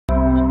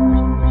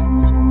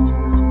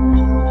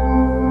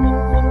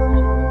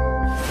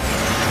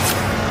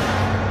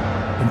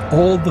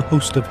all the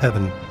host of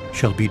heaven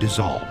shall be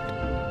dissolved,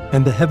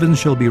 and the heavens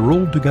shall be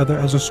rolled together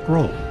as a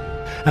scroll,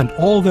 and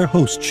all their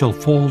hosts shall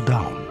fall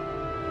down,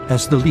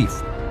 as the leaf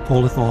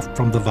falleth off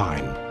from the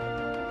vine,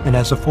 and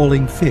as a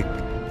falling fig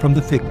from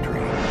the fig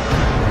tree.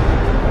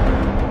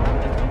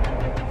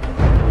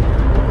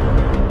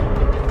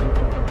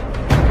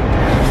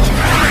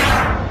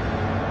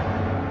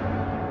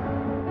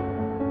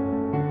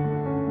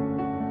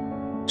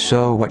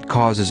 So what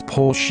causes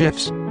pole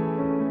shifts?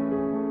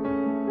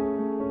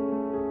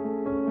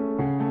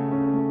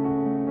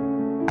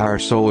 Our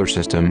solar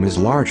system is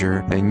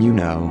larger than you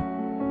know.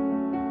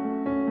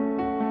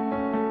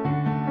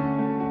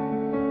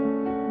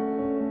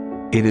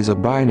 It is a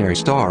binary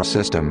star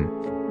system.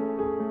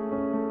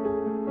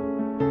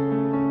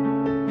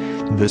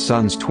 The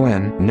Sun's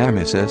twin,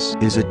 Nemesis,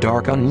 is a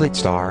dark unlit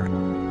star,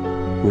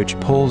 which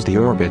pulls the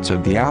orbits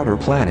of the outer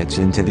planets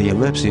into the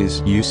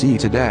ellipses you see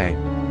today.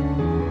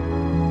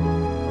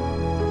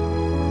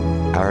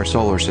 Our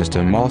solar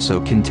system also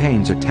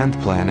contains a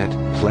 10th planet,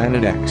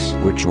 Planet X,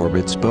 which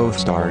orbits both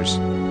stars,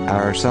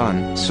 our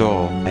Sun,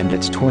 Sol, and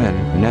its twin,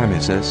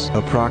 Nemesis,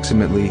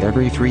 approximately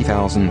every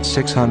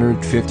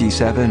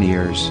 3,657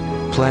 years.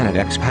 Planet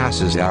X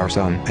passes our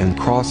Sun and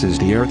crosses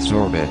the Earth's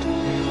orbit.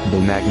 The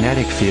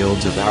magnetic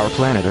fields of our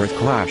planet Earth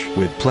clash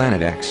with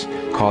Planet X,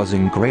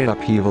 causing great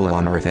upheaval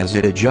on Earth as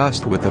it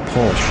adjusts with the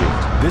pole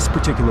shift. This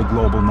particular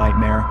global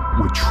nightmare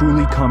would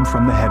truly come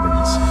from the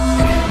heavens.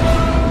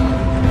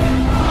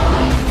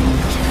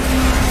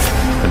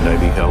 And I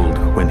beheld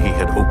when he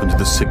had opened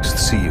the 6th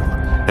seal,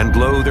 and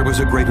lo, there was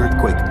a great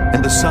earthquake,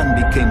 and the sun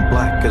became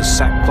black as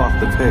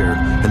sackcloth of hair,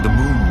 and the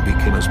moon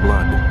became as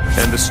blood,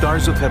 and the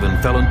stars of heaven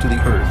fell unto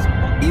the earth,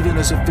 even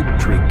as a fig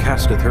tree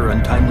casteth her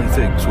untimely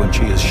figs when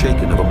she is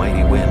shaken of a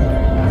mighty wind.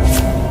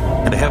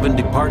 And heaven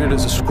departed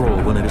as a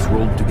scroll when it is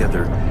rolled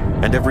together,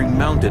 and every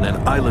mountain and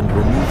island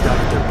were moved out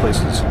of their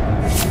places.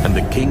 And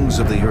the kings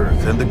of the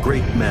earth, and the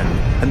great men,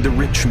 and the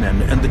rich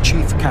men, and the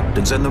chief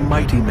captains, and the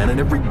mighty men, and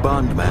every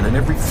bondman, and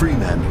every free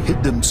man,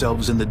 hid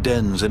themselves in the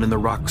dens and in the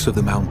rocks of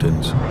the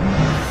mountains.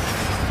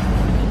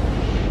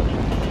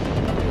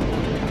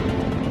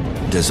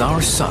 Does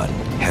our sun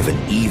have an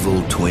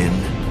evil twin?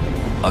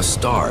 A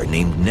star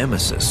named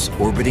Nemesis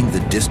orbiting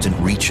the distant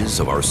reaches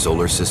of our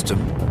solar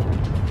system?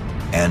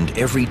 And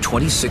every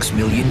 26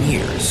 million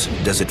years,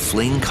 does it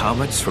fling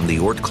comets from the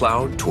Oort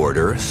cloud toward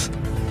Earth?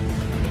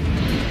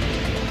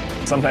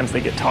 Sometimes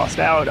they get tossed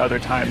out, other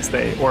times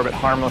they orbit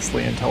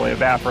harmlessly until they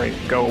evaporate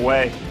and go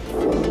away.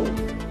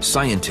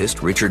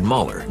 Scientist Richard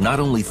Muller not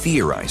only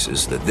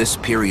theorizes that this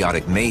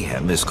periodic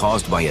mayhem is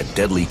caused by a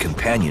deadly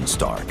companion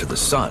star to the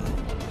Sun,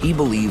 he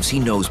believes he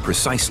knows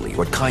precisely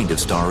what kind of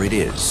star it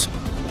is: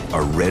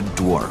 a red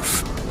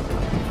dwarf,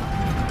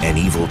 an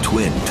evil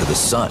twin to the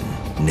Sun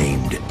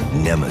named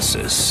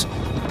Nemesis.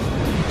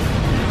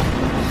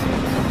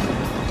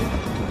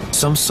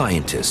 Some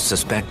scientists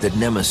suspect that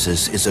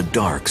Nemesis is a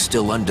dark,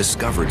 still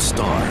undiscovered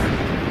star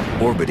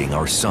orbiting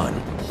our Sun.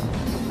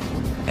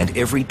 And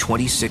every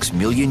 26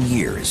 million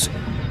years,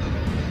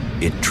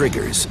 it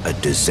triggers a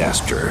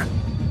disaster.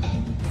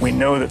 We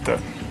know that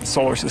the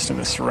solar system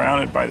is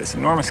surrounded by this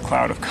enormous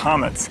cloud of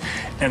comets,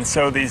 and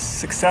so these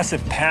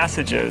successive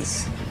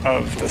passages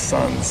of the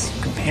Sun's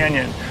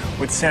companion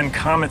would send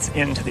comets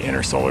into the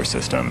inner solar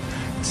system.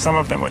 Some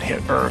of them would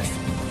hit Earth.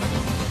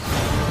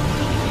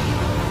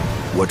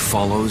 What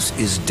follows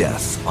is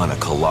death on a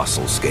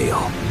colossal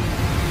scale.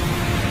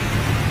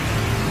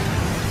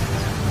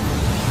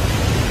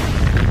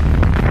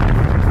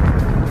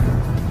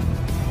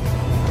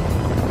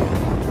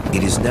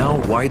 It is now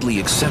widely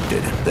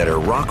accepted that a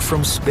rock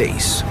from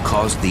space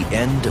caused the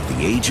end of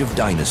the age of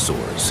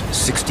dinosaurs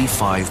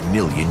 65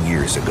 million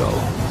years ago.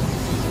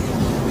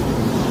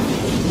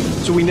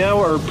 So we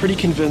now are pretty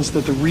convinced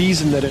that the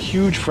reason that a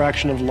huge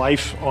fraction of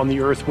life on the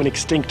Earth went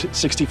extinct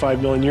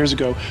 65 million years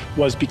ago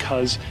was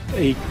because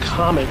a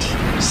comet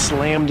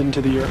slammed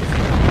into the Earth.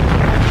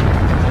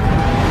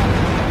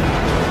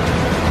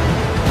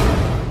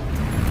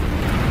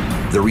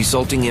 The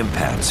resulting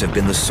impacts have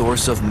been the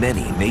source of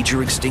many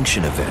major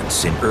extinction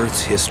events in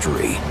Earth's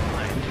history.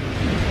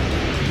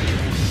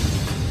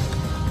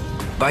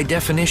 By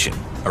definition,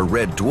 a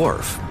red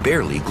dwarf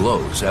barely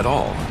glows at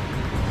all.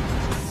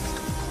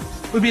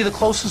 It would be the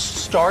closest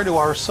star to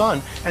our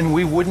sun, and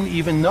we wouldn't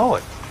even know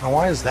it. Now,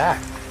 why is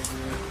that?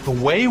 The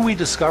way we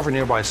discover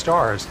nearby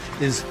stars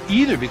is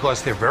either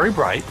because they're very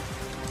bright,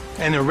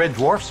 and a red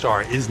dwarf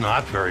star is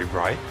not very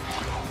bright,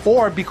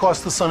 or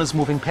because the sun is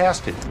moving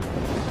past it.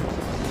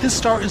 This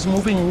star is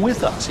moving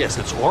with us. Yes,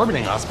 it's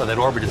orbiting us, but that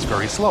orbit is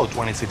very slow,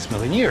 26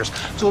 million years.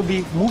 So it would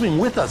be moving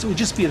with us. It would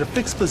just be at a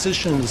fixed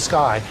position in the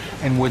sky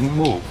and wouldn't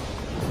move.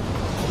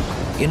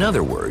 In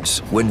other words,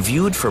 when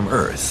viewed from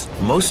Earth,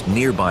 most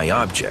nearby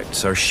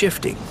objects are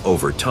shifting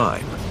over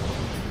time.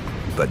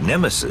 But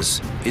Nemesis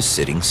is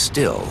sitting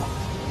still.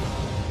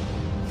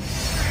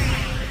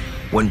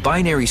 When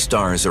binary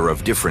stars are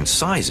of different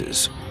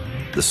sizes,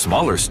 the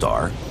smaller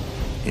star,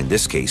 in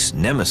this case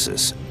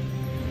Nemesis,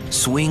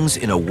 swings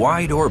in a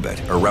wide orbit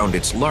around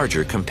its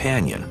larger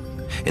companion,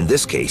 in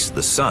this case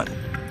the Sun,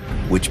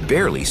 which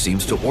barely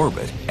seems to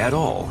orbit at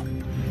all.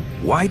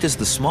 Why does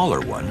the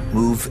smaller one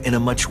move in a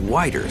much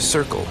wider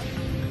circle?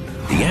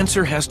 The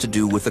answer has to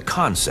do with a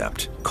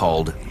concept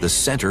called the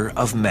center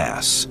of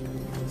mass.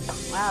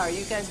 Wow, are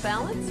you guys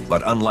balanced?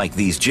 But unlike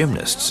these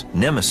gymnasts,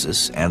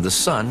 Nemesis and the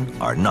Sun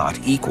are not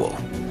equal.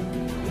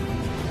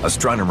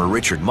 Astronomer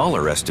Richard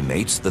Muller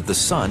estimates that the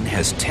Sun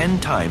has 10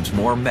 times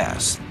more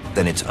mass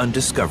than its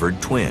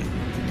undiscovered twin.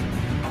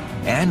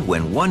 And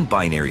when one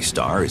binary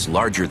star is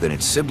larger than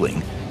its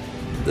sibling,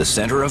 the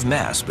center of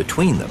mass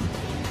between them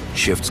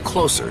shifts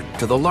closer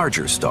to the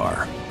larger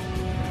star.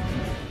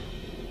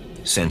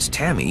 Since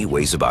Tammy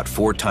weighs about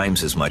 4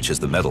 times as much as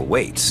the metal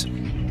weights,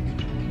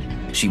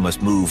 she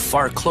must move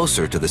far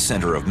closer to the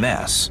center of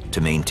mass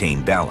to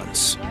maintain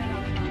balance.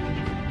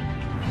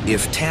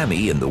 If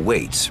Tammy and the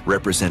weights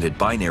represented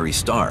binary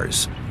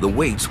stars, the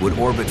weights would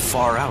orbit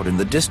far out in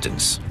the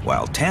distance,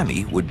 while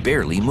Tammy would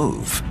barely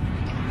move.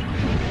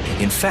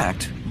 In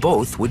fact,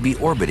 both would be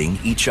orbiting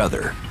each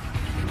other.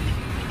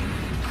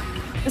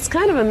 It's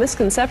kind of a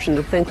misconception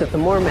to think that the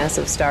more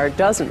massive star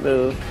doesn't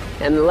move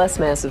and the less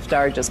massive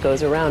star just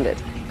goes around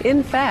it.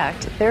 In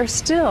fact, they're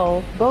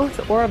still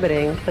both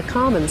orbiting the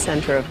common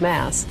center of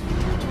mass.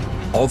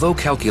 Although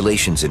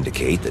calculations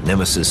indicate that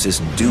Nemesis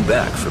isn't due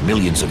back for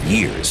millions of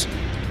years,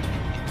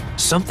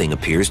 something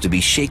appears to be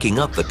shaking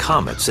up the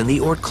comets in the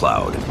Oort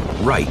cloud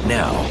right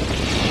now.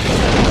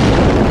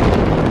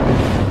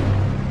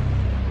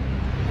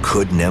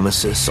 Could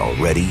Nemesis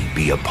already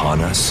be upon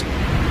us?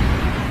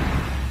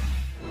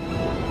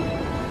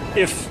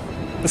 If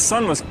the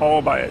Sun was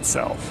all by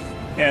itself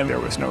and there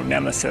was no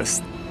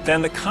Nemesis,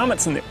 then the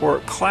comets in the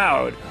Oort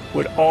cloud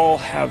would all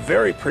have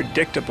very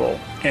predictable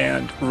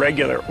and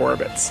regular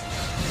orbits.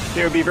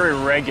 They would be very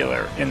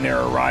regular in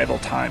their arrival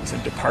times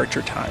and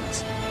departure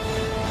times.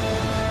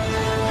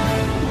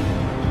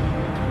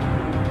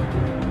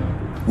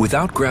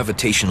 Without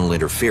gravitational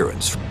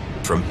interference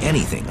from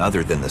anything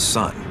other than the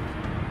Sun,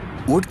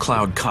 Oort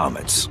cloud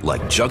comets,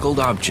 like juggled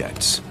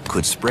objects,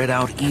 could spread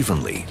out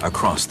evenly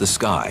across the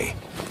sky.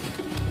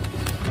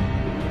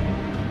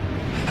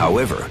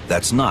 However,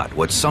 that's not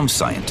what some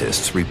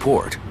scientists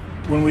report.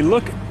 When we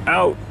look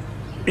out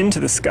into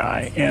the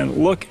sky and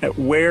look at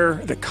where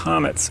the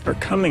comets are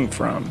coming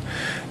from,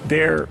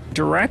 their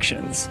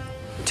directions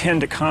tend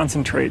to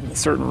concentrate in a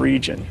certain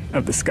region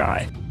of the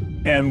sky.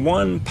 And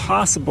one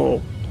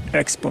possible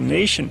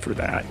explanation for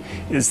that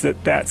is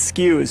that that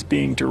skew is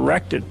being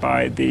directed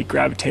by the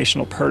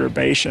gravitational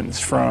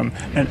perturbations from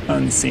an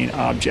unseen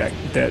object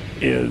that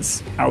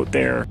is out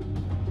there.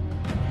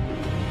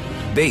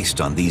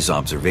 Based on these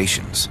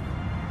observations,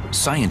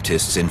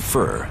 scientists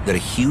infer that a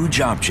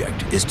huge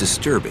object is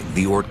disturbing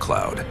the Oort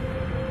cloud.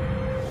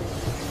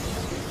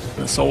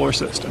 The solar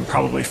system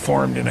probably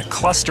formed in a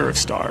cluster of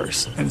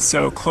stars, and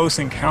so close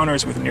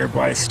encounters with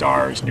nearby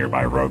stars,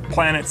 nearby rogue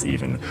planets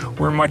even,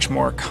 were much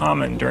more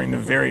common during the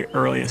very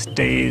earliest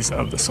days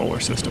of the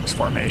solar system's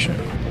formation.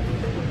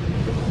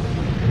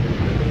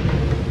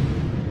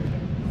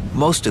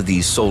 Most of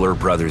these solar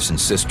brothers and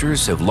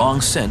sisters have long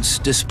since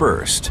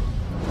dispersed.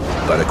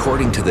 But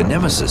according to the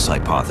Nemesis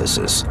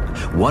hypothesis,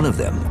 one of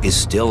them is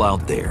still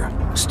out there,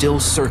 still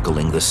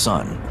circling the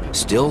Sun,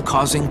 still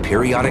causing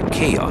periodic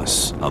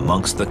chaos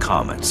amongst the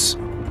comets,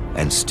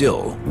 and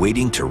still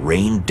waiting to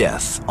rain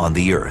death on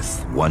the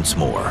Earth once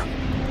more.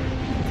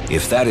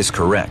 If that is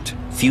correct,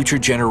 future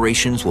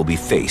generations will be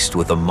faced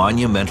with a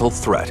monumental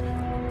threat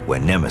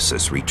when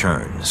Nemesis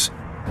returns.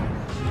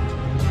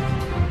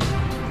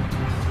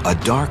 A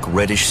dark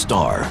reddish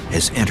star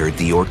has entered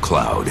the Oort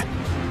cloud.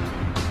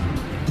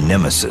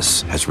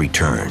 Nemesis has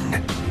returned.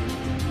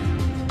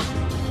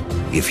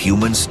 If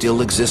humans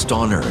still exist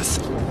on Earth,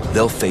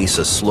 they'll face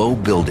a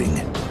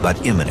slow-building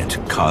but imminent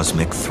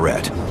cosmic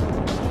threat.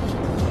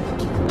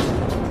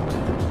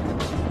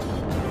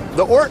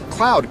 The Oort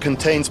cloud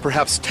contains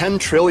perhaps 10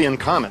 trillion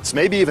comets,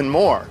 maybe even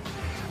more.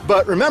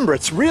 But remember,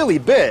 it's really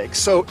big,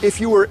 so if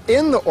you were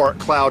in the Oort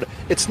cloud,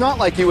 it's not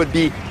like you would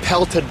be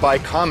pelted by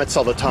comets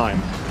all the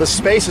time. The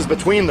spaces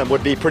between them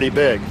would be pretty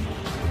big.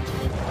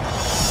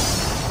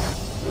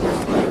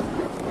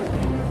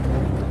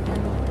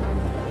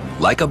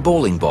 Like a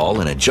bowling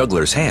ball in a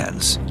juggler's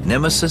hands,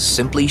 Nemesis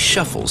simply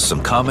shuffles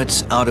some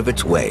comets out of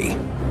its way.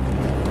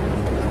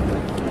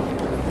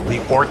 The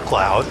Oort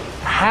cloud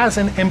has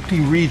an empty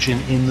region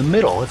in the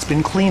middle. It's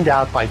been cleaned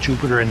out by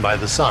Jupiter and by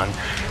the Sun.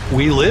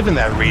 We live in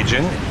that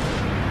region.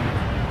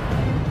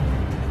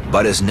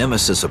 But as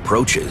Nemesis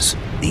approaches,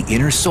 the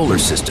inner solar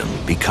system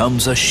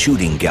becomes a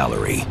shooting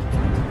gallery.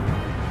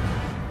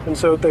 And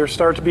so there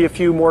start to be a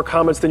few more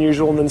comets than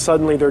usual, and then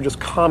suddenly there are just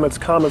comets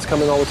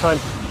coming all the time.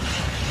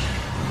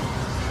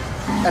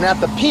 And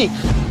at the peak,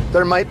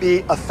 there might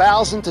be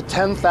 1,000 to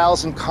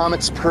 10,000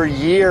 comets per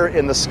year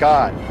in the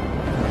sky.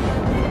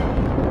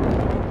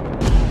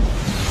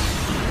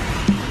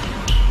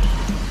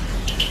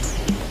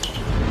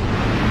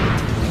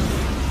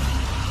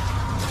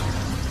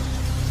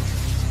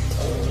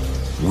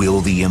 Will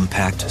the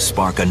impact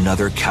spark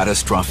another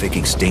catastrophic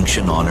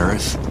extinction on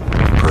Earth?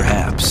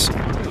 Perhaps.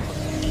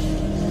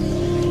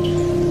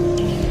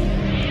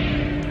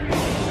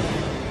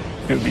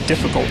 It would be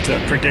difficult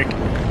to predict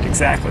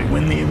exactly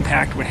when the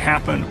impact would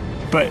happen,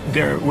 but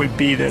there would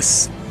be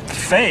this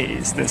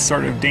phase, this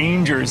sort of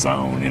danger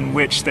zone in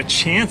which the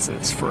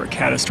chances for a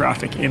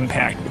catastrophic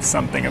impact with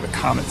something of a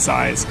comet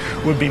size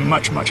would be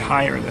much, much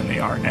higher than they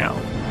are now.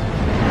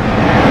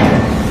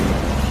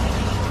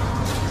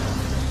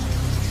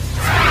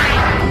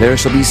 There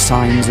shall be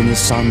signs in the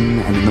sun,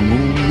 and in the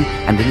moon,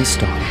 and in the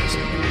stars,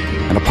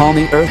 and upon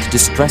the earth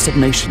distress of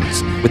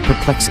nations with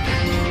perplexity.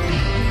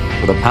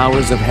 For the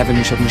powers of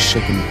heaven shall be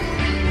shaken.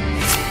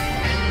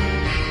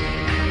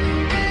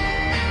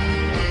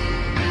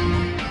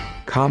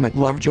 Comet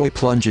Lovejoy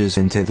plunges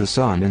into the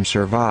sun and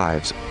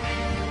survives.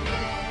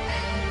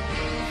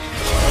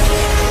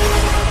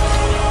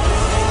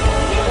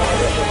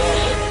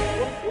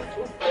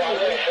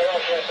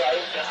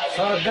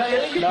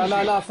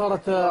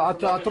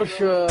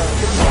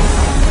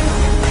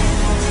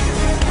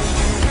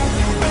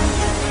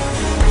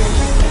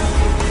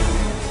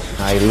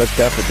 I looked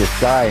up at the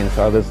sky and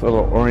saw this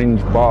little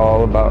orange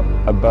ball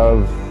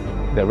above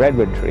the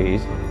redwood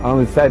trees. All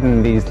of a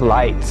sudden, these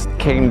lights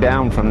came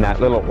down from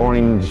that little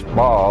orange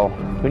ball.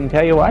 Couldn't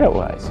tell you what it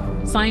was.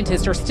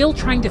 Scientists are still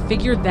trying to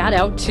figure that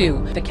out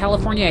too. The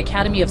California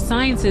Academy of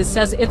Sciences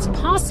says it's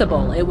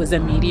possible it was a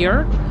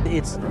meteor.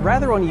 It's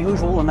rather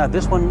unusual in that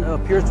this one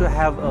appears to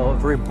have a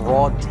very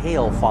broad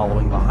tail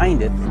following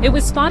behind it. It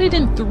was spotted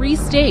in 3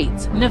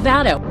 states,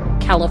 Nevada,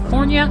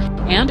 California,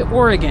 and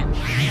Oregon.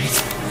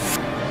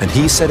 And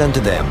he said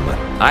unto them,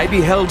 I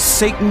beheld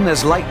Satan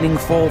as lightning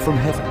fall from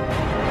heaven.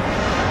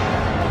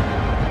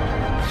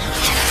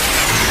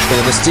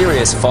 Well, a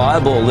mysterious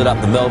fireball lit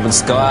up the Melbourne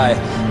sky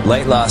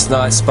late last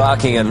night,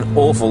 sparking an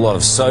awful lot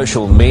of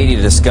social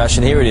media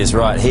discussion. Here it is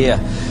right here.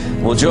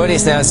 Well, joining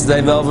us now is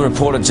today Melbourne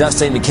reporter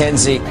Justine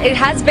McKenzie. It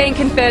has been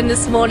confirmed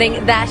this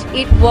morning that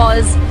it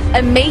was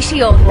a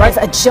meteor. Right,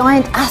 a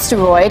giant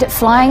asteroid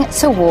flying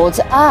towards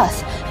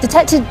Earth.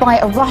 Detected by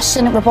a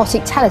Russian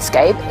robotic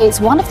telescope,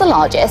 it's one of the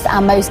largest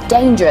and most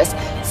dangerous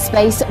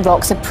space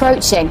rocks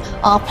approaching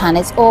our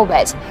planet's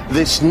orbit.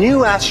 This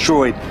new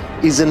asteroid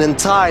is an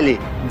entirely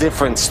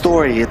different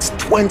story. It's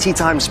 20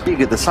 times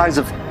bigger, the size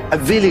of a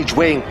village,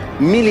 weighing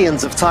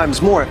millions of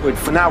times more.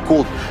 For now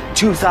called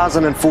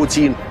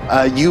 2014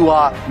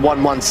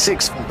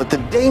 UR116. But the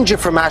danger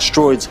from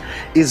asteroids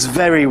is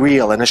very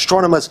real, and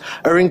astronomers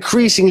are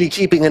increasingly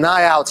keeping an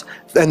eye out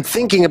and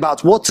thinking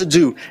about what to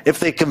do if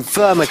they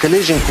confirm a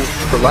collision.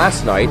 For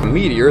last night, a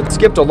meteor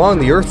skipped along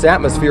the Earth's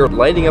atmosphere,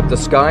 lighting up the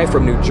sky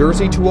from New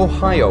Jersey to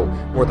Ohio.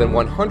 More than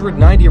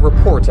 190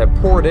 reports have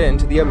poured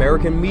into the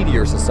American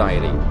Meteor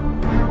Society.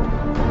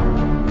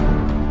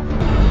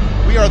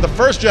 We are the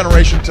first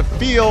generation to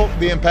feel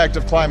the impact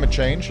of climate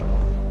change,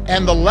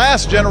 and the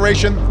last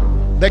generation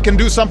that can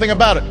do something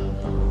about it.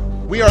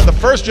 We are the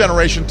first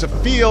generation to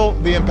feel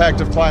the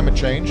impact of climate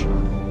change,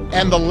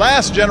 and the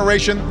last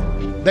generation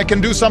that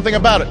can do something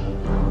about it.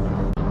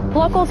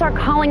 Locals are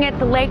calling it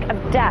the Lake of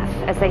Death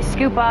as they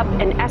scoop up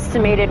an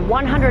estimated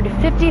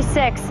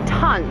 156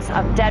 tons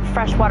of dead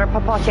freshwater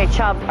popoche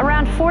chub.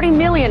 Around 40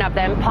 million of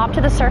them popped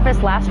to the surface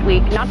last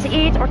week, not to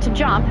eat or to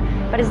jump,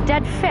 but as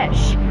dead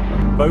fish.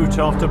 Boat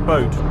after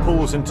boat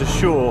pulls into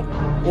shore,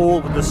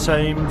 all with the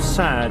same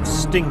sad,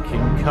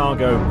 stinking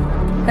cargo.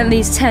 At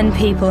least 10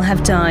 people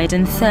have died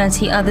and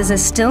 30 others are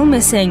still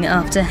missing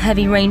after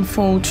heavy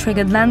rainfall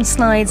triggered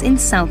landslides in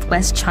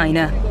southwest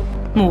China.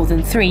 More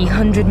than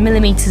 300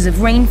 millimeters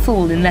of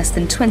rainfall in less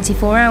than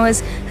 24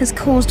 hours has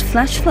caused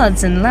flash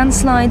floods and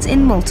landslides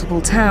in multiple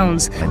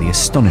towns. The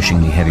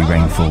astonishingly heavy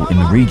rainfall in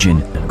the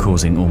region,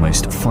 causing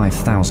almost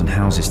 5,000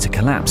 houses to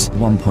collapse,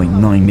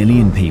 1.9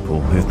 million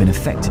people who have been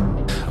affected.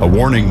 A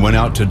warning went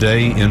out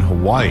today in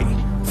Hawaii.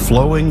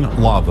 Flowing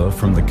lava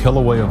from the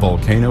Kilauea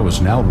volcano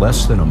is now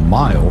less than a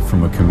mile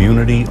from a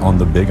community on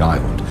the Big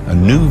Island. A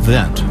new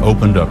vent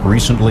opened up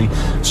recently,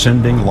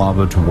 sending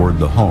lava toward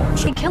the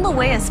homes. The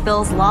Kilauea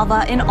spills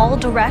lava in all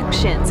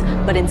directions,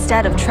 but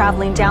instead of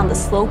traveling down the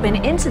slope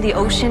and into the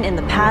ocean in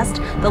the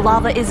past, the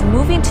lava is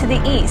moving to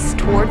the east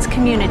towards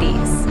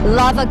communities.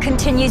 Lava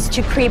continues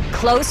to creep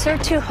closer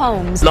to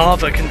homes.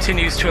 Lava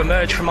continues to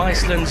emerge from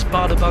Iceland's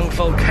Bardabung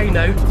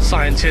volcano.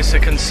 Scientists are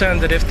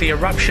concerned that if the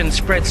eruption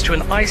spreads to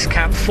an ice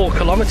cap 4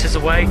 kilometers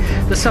away,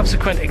 the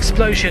subsequent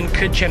explosion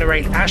could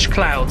generate ash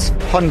clouds.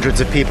 Hundreds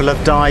of people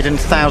have died and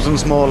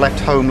thousands more left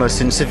homeless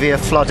in severe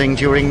flooding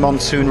during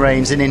monsoon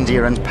rains in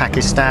India and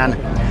Pakistan.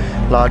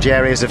 Large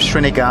areas of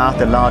Srinagar,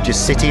 the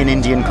largest city in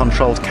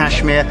Indian-controlled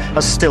Kashmir,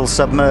 are still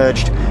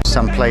submerged.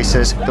 Some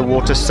places, the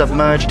water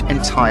submerged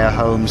entire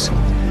homes.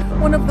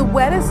 One of the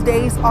wettest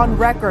days on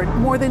record.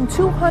 More than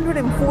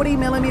 240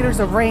 millimeters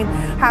of rain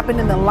happened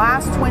in the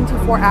last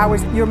 24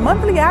 hours. Your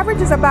monthly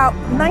average is about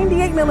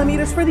 98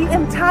 millimeters for the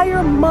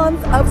entire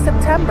month of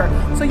September.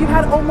 So you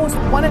had almost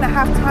 1.5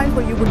 times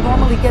what you would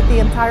normally get the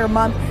entire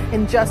month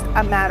in just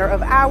a matter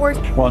of hours.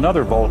 Well,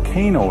 another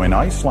volcano in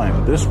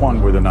Iceland, this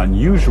one with an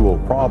unusual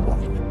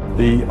problem.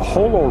 The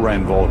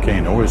Holoren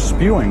volcano is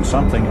spewing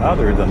something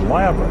other than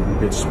lava.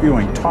 It's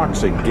spewing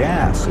toxic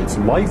gas. It's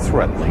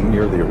life-threatening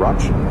near the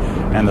eruption.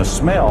 And the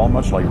smell,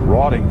 much like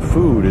rotting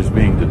food, is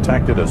being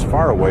detected as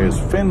far away as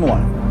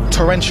Finland.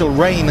 Torrential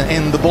rain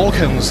in the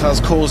Balkans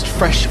has caused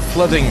fresh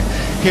flooding.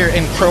 Here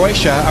in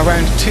Croatia,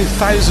 around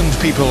 2,000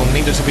 people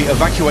needed to be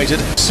evacuated.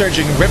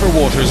 Surging river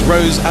waters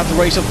rose at the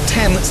rate of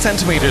 10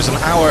 centimeters an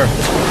hour.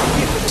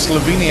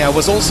 Slovenia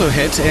was also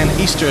hit in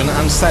eastern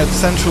and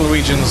south-central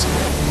regions.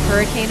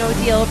 Hurricane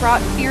Odile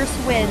brought fierce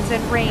winds and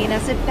rain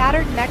as it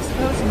battered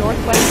Mexico's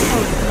northwest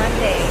coast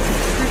Monday,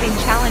 proving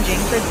challenging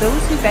for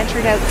those who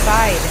ventured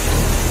outside.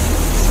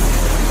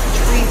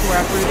 Trees were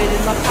uprooted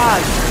in La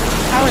Paz.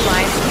 Power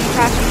lines came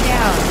crashing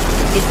down.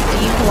 It's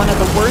deemed one of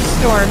the worst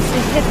storms to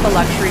hit the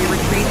luxury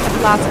retreat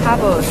of Los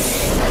Cabos.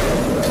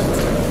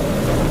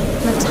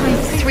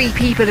 3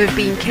 people have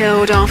been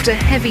killed after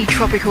heavy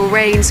tropical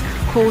rains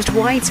caused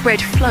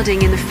widespread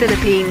flooding in the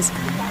Philippines.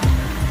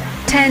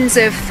 Tens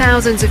of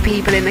thousands of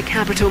people in the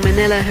capital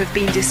Manila have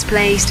been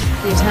displaced.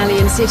 The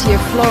Italian city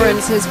of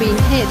Florence has been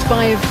hit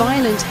by a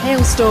violent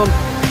hailstorm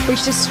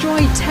which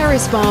destroyed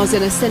terrace bars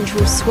in a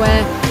central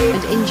square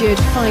and injured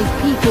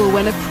 5 people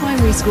when a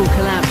primary school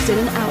collapsed in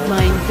an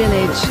outlying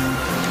village.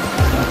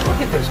 Look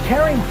at this,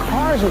 carrying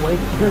cars away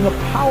during a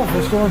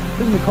powerful storm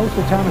in the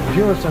coastal town of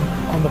PEETSON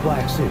on the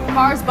Black Sea.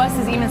 Cars,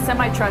 buses, even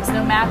semi-trucks,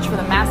 no match for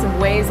the massive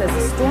waves as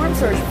the storm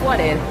surge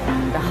flooded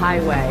the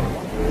highway.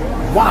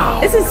 Wow!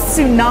 This is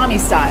tsunami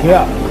style.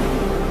 Yeah,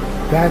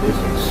 that is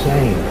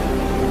insane.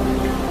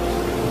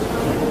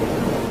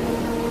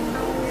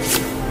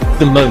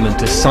 The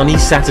moment a sunny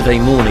Saturday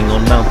morning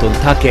on Mount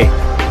Ontake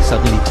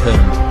suddenly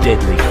turned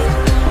deadly.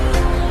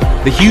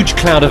 The huge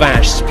cloud of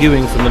ash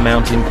spewing from the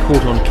mountain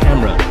caught on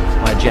camera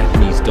by a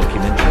Japanese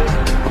documentary.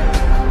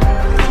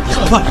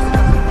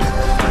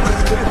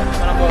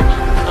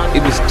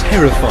 It was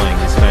terrifying,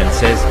 this man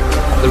says.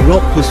 The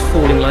rock was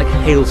falling like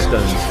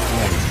hailstones.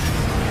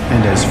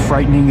 And as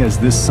frightening as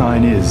this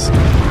sign is,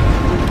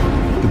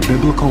 the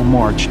biblical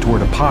march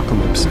toward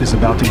apocalypse is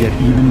about to get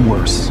even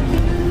worse.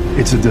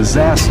 It's a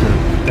disaster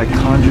that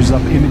conjures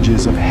up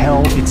images of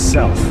hell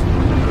itself.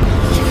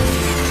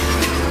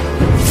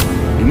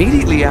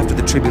 Immediately after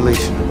the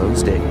tribulation of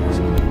those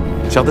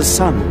days shall the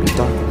sun be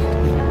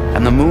darkened,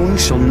 and the moon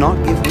shall not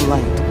give her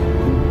light,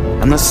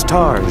 and the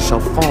stars shall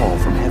fall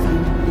from heaven,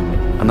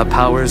 and the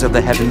powers of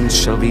the heavens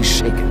shall be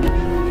shaken.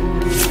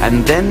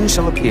 And then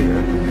shall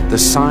appear the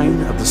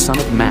sign of the Son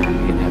of Man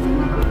in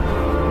heaven.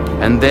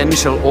 And then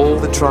shall all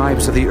the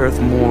tribes of the earth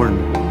mourn,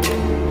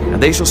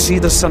 and they shall see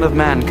the Son of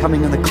Man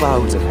coming in the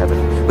clouds of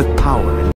heaven with power and